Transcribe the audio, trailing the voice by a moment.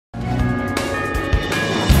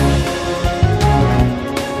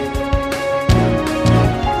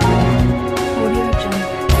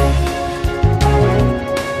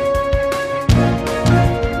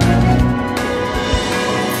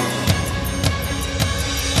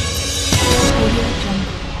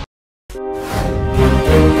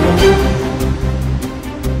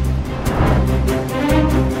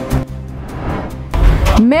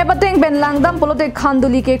मैं बतेंग बेन लांगदम पुलोते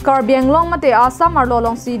खानदुली के कार्बी आंगलोंग मते आसाम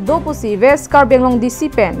आरलोलोंग सी दो pussy waste Karbi Anglong DC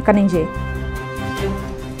pen कनिंजे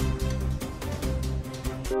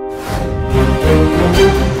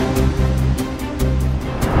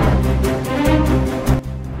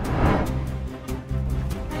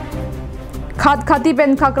खाद खाती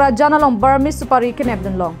पेन खाकरा जानालोंग बर्मी सुपारी के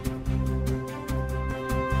नेबदन लोंग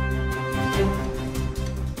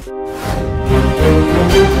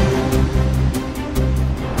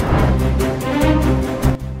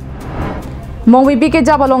Mongwi ke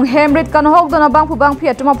jabalong hemrit kan hok dona bang pu bang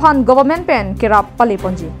phia tuma phan government pen kirap pali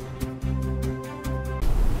ponji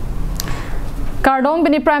Kardong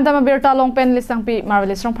bini prime time birta long pen lisang pi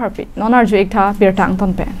marvelous rong pharpi nonar ju ektha birtang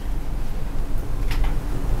ton pen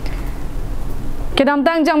Kedam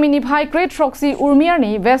tang jang mini phai great roxy urmiar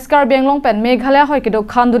ni west karbiang long pen meghalaya hoi kedo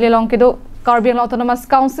khanduli long kedo karbiang autonomous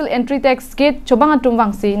council entry tax gate chobang atum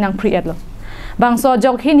wangsi nang free adlo Bangso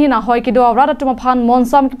jok hin hina hoi kido rada tuma phan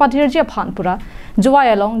monsam ki pathirji phan pura juwai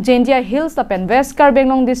along Jendia Hills tapen West Karbiang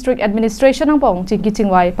Long District Administration ang pong chingki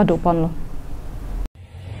chingwai padupon lo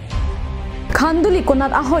Khanduli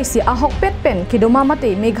konat ahoy si ahok pet pen kido mamate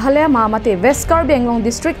Meghalaya mamate West Karbiang Long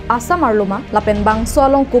District Assam arloma lapen bangso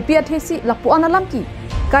along kopia thesi lapu analam ki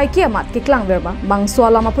kai kiamat ki klang verba bangso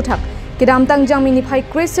alama puthak kidam tang jang mini phai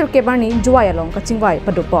crazer ke barni juwai along ka chingwai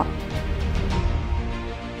padupon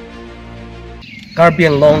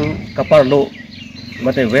Karbiang Long kaparlo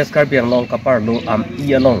mate West Karbiang Long kaparlo am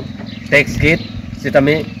I along tax gate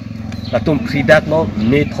sitame latum pridak lo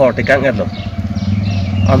me thor te kang erlo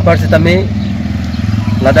ampar sitame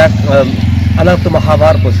ladak alang tum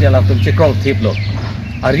havar posi alang tum chekrong thip lo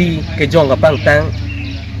ari ke jong apang tang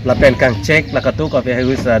lapen kang check lakatu ka ve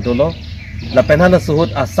hewisa dolo lapen hana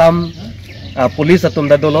suhut Assam police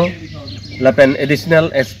atum da dolo lapen additional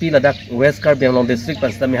SP ladak West Karbiang Long District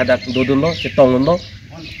pasitame hadak dodun lo chitong lo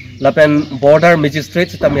lapen border magistrate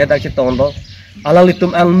sitame hadak chitong lo alang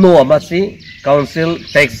litum ang no amasi council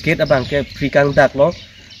tax gate abang ke frikang dak lo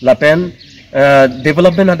lapen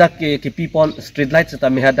development hadak ke pipon street light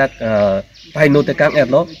sitame hadak paino te kang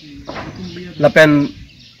erlo lapen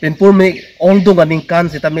pinpur me ongdung aning kan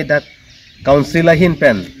sitame dak council hin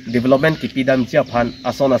pen development ki pidam chia phan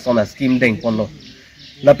asona scheme deng pon lo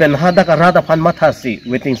lapen hadak arada phan mathasi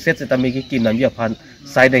waiting set sitame ki kinam ya phan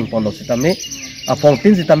sideng pon lo sitame apong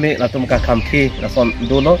tin sitame latum ka khamthi rason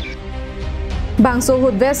dolo Bangso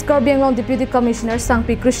Hud West Karbiang Long Deputy Commissioner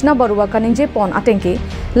Sangpi Krishna Barua kaninje pon atengke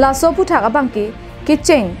laso puthak abangke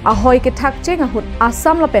kicheng ahoy ke thak cheng hud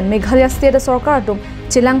Assam lapen Meghalaya state sarkar dum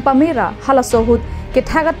chilang pamira halaso hud ke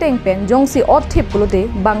thaga teng pen jongsi othip pulude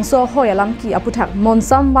bangso hoy alam ki aputhak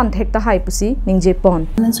monsam ban thekta hai pusi ningje pon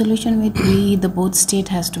the solution with the both state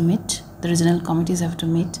has to meet, the regional committees have to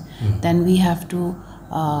meet, then we have to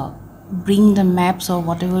bring the maps or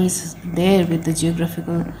whatever is there with the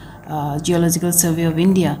geological survey of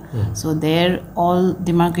India. So there all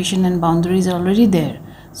demarcation and boundaries are already there.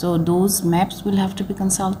 So those maps will have to be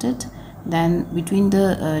consulted. Then between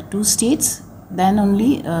the two states, then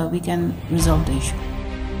only we can resolve the issue.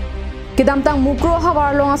 Kidamtang mukro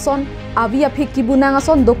hawarlong ason avi aphik kibunang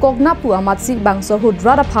ason dokogna pu amatsi bangso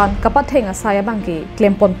hudrada phan kapathenga saya bangke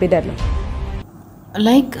klempon pedalo.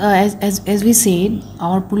 Like as we said,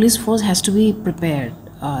 our police force has to be prepared.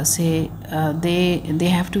 They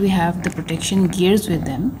have to have the protection gears with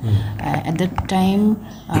them. At that time,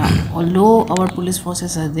 although our police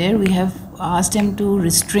forces are there, we have asked them to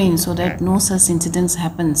restrain so that no such incidents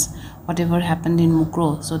happens, whatever happened in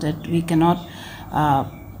Mukro, so that we cannot,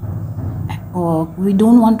 we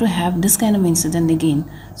don't want to have this kind of incident again.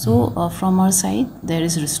 So from our side, there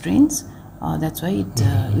is restraints. That's why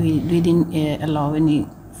we didn't allow any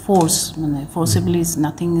force. Forcibly,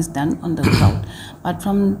 nothing is done on the crowd. But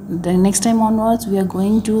from the next time onwards, we are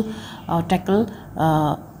going to tackle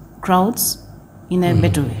crowds in a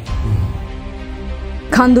better way.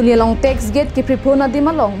 Khanduli along tax gate ki pripona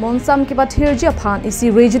dimalong monsam ki pathirji phan isi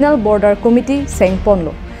regional border committee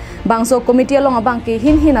sengponlo. Bangso committee along abangke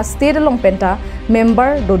hin a state along penta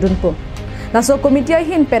member dodunpo. Naso committee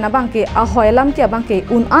hin pen abangke ahoylam ki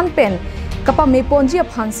abangke an pen kapa me ponji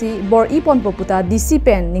phansi bor ipon poputa DC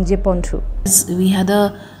pen ningje pontu. We had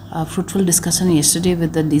a fruitful discussion yesterday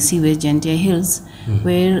with the DC West Jentia Hills,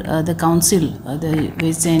 where the council, the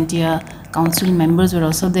West Jentia council members were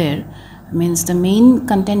also there. Means the main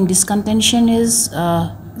discontention is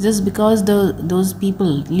just because those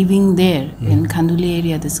people living there in Khanduli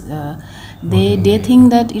area, they think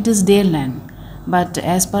that it is their land. But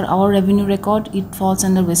as per our revenue record, it falls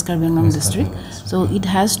under West Karbiang Long District. So it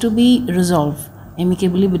has to be resolved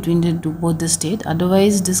amicably between both the state.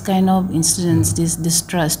 Otherwise, this kind of incidents, this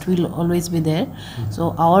distrust will always be there.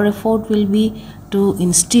 So our effort will be to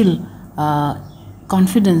instill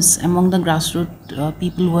confidence among the grassroots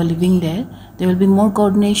people who are living there. There will be more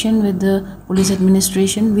coordination with the police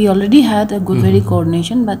administration. We already had a good, very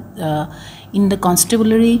coordination, but in the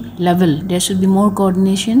constabulary level, there should be more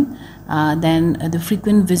coordination than the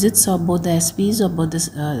frequent visits of both the SPs or both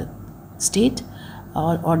the state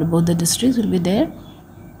or both the districts will be there.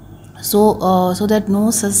 So that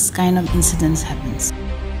no such kind of incidents happens.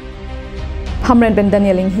 Hamren Ben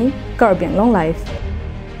Daniel Inghi, Karbiang Long Life.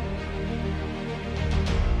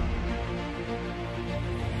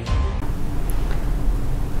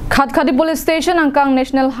 Khatkhati Police Station angkang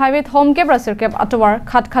National Highway Home Camera Circuit atwar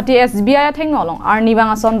Khatkhati SBI atheng nolong arni bang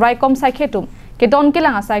ason raikom sai khetum ke don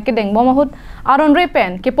kilang asai ke deng bomahut aron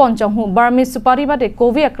repen ke ponchong hu Burmese supari bade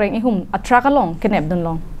kovi akreng ihum atrakalong ke nebdun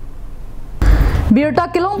long Birta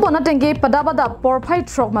kilong pona tengge padabada porphai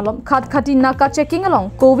trok malom Khatkhati naka checking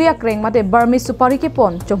along kovi akreng mate Burmese supari ke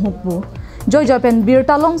pon chonghupu joy pen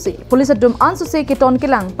Birta long si police adum ansu se ke ton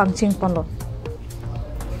kilang pangching ponlo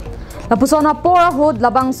Lapusona pora hod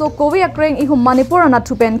labangso kovi akreng ihum Manipur na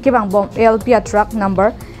thupen kebang bom LP truck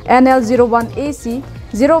number NL01AC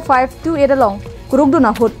 0528 along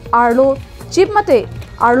kurugduna hod arlo chip mate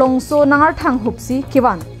arlong so nangar thang hupsi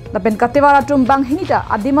kiwan lapen katewara tumbang hinita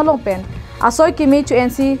adimalong pen asoy kimi chu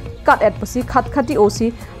NC cut at pusi Khatkhati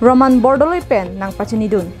OC Roman Bordoloi pen nang pachini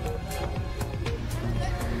dun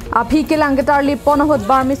aphi kilang getarli ponahod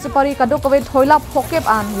Burmese supari kadokove thoila phokep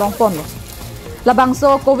an longpon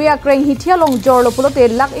Labangso kovia kreng hitia long jor lo pulote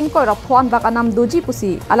lak ingkoi ra phwan bak anam doji pusi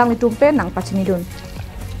alang ni tumpe nang pachini dun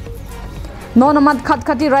nonamat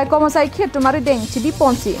Khatkhati raikom asai khet tumari deng chidi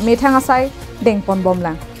ponsi methang asai deng pon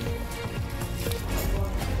bomlang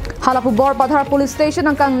halapu bor padhar police station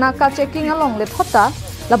angkang naka checking along le thota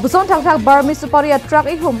labuson thak thak Burmese supari truck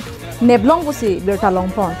ihum neblong pusi birta long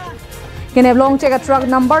pon ke neblong check truck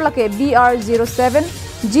number lake BR07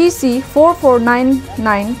 GC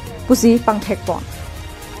 4499 pusi pangthek pon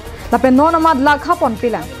lapen nonamad lakha pon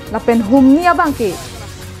pilang lapen humni abangki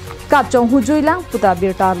ka chong hujui lang puta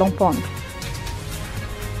birta longpon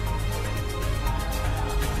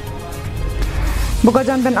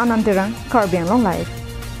bukajan ben anantirang Karbiang Long Life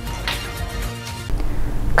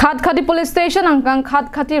Khatkhati Police Station angkang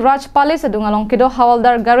Khatkhati Raj Palace adungalong kido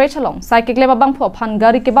hawaldar garage along cycle le babang pho phan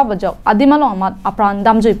gari ke babajok adimalong amat apran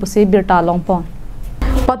damjui pusi birta longpon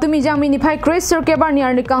Patumi jang mini phai Chris Cirkebar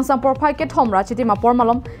niar ni kangsang por phai ke thomra chiti ma por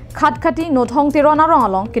malom Khatkhati nothong tirona rong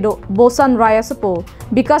along kido Bosan Raya Supo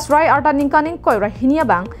Bikas Rai arta ningkaning koira hinia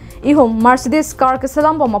bang ihum Mercedes car ke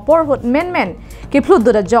salam bo ma por hot men ke phlut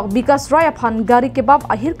do da jok Bikas Raya phan gari ke bab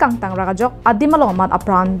ahir kangtang raga jok adimalong mat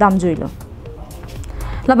apran dam juilo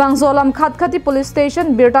Labang zolam Khatkhati Police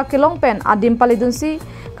Station birta kilong pen adim palidunsi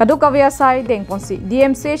kadukavia sai dengponsi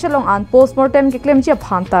DMC chalong an postmortem ke claim chia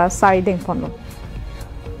phanta sai dengponlo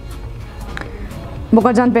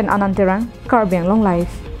Bukajan pen anantirang Karbiang Long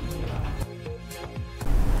Life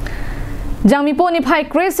Jangmi po ni phai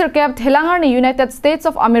Chris Cirkev thelangar ni United States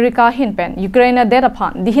of America hinpen Ukraine data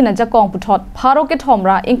phan dihina jakong puthot pharo ke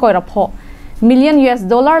thomra inkoira pho million US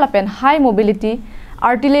dollar lapen high mobility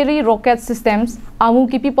artillery rocket systems amu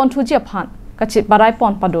kipi pon thuji phan kachi barai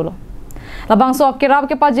pon padolo labang so kerab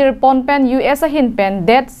ke pajir pon pen US a hinpen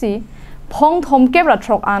Dead Sea phong thom kebra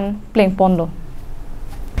throk an pleng ponlo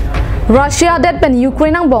Russia that pen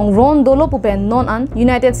Ukraine ang bong ron dolo pupen non an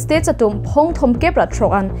United States atum phong thom kepra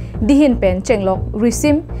throk an dihin pen chenglok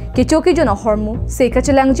risim kichoki jona hormu se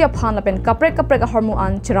kachilang jia phan la pen kapre a hormu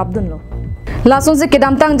an chirabdun lo lason se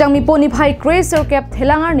kedam tang jangmi po ni phai crazer cap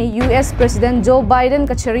thelangar ni US President Joe Biden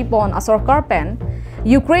kacheri pon asorkar pen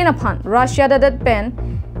Ukraine phan Russia that pen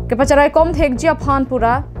kepacharai kom thek jia phan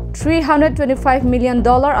pura $325 million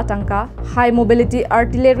atangka high mobility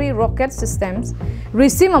artillery rocket systems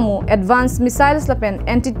Risimamu advanced missiles lapen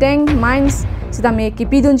anti-tank mines sidame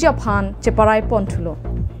kipidunjia phan cheparai ponthulo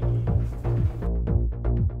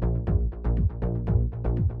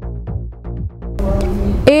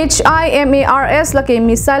HIMARS lake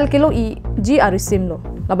missile kilo e G arisimlo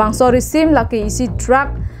labangso risim lake isi truck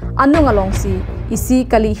anungalong si isi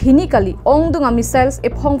kali hini kali ongdunga missiles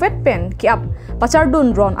ephongvet pen kiap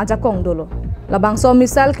pachardun ron ajakong dolo labangso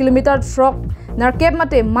missile kilometer truck narkep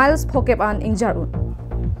mate miles phokep an ingjarun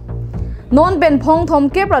non ben phong thom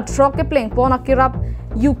kepra truck ke pleng pon akirap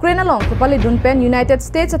Ukraine along kupali dun pen United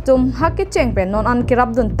States atum hakki cheng pen non an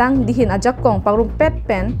kirap dun tang dihin ajakong pagrum pet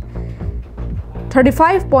pen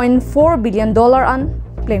 $35.4 billion an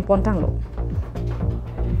pleng pon tanglo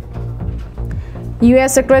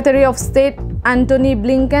US Secretary of State Anthony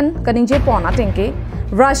Blinken kaningje pon atengke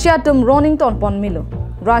Russia tum Ronington pon milo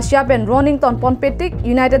Russia pen Ronington pon petik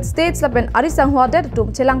United States la pen arisang hwade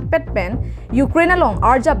tum chelang pet pen Ukraine along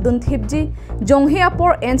arjab dun thipji jonghia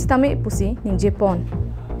por ens tame pusi ningje pon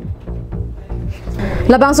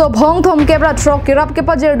labang so bhong thom kebra truck kirap ke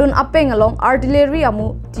pajer dun apeng along artillery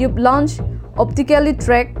amu tube launch optically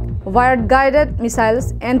tracked wired guided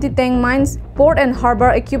missiles anti-tank mines port and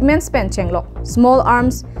harbor equipments pen chenglok small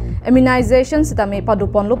arms immunization sitame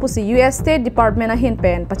padupon lo pusi US State Department a hin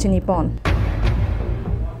pen pachini pon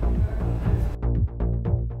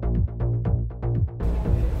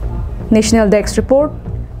National Desk Report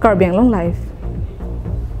Karbiang Long Live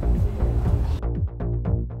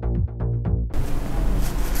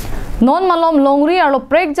Non malom longri arlo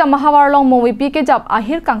prek jam mahawar long mowi pike jab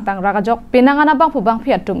ahir kangtang ragajok pinangana bang pubang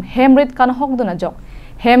piatum hemrit kan hok duna jok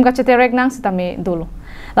hem ga cheterek nang sitame dulu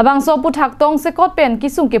labang so puthak tong se kot pen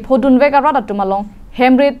kisung ke phodun vega rada tumalong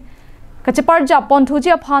hemrit kachepar jab pon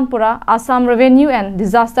thujia phanpura Assam Revenue and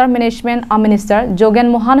Disaster Management Minister Jogen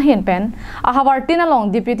Mohan hin pen ahawar tinalong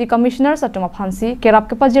Deputy Commissioner satuma phansi kerap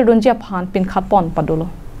ke pajir dunjia phan pin khat pon padulo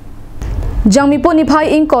Jangmi poni phai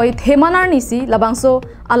ingkoi themanar nisi labangso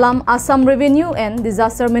alam Assam Revenue and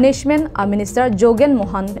Disaster Management Minister Jogen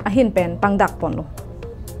Mohan ahin pen pangdak ponlo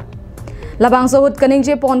labangso hut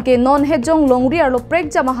kaningje pon ke non hejong longri arlo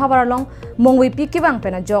prek jama hawar long mongwi pi ki bang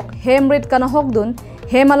pen jok hemrit kana hokdun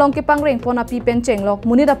hemalong ke pangreng pona pi pen chenglok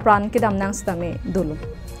munida pran ke dam nang stame dulu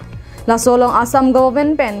la solong Assam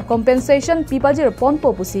government pen compensation pi pajir pon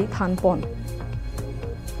popusi than pon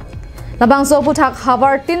labang so puthak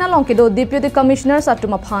hawar tinalong ke do Deputy Commissioner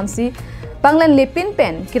satuma phansi panglen lepin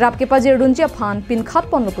pen kirap ke pajir dunjia phan pin khat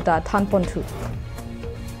pon luputa than pon thu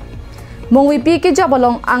mongwi pi ke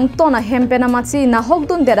jabalong ang tona hempena machi na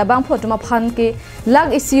hokdun dera bang photuma phan ke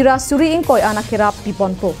lag isira suri ing koi ana kirap pi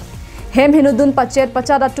pon po hem hinudun pachet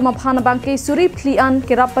pachada tuma phan bang ke suri phlian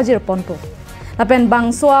kirap pajir pon po lapen bang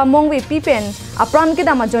soa mongwi pi pen apran ke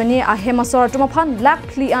dama joini a hemasor tuma phan lag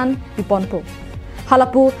phlian pi pon po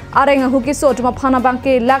halapu areng huki so tuma phana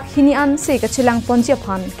bangke lak hinian se ka chilang ponche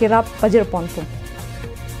phan kirap pajir ponpo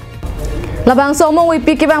labang so mongwi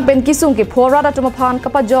pi ke bang pen kisung ke phora da tuma phan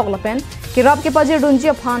kapa jog lapen kirap ke pajir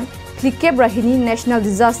dunjia phan klikeb rahini National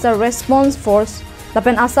Disaster Response Force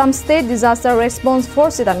lapen Assam State Disaster Response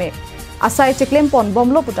Force idame asai cheklem pon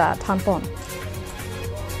bomlo puta thanpon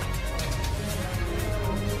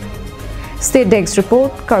State Desk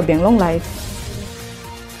Report Karbiang Long Live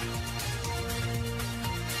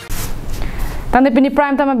Tande pini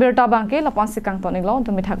prime time berta bangke lapan sikang tonik lo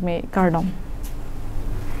demi thak me kardom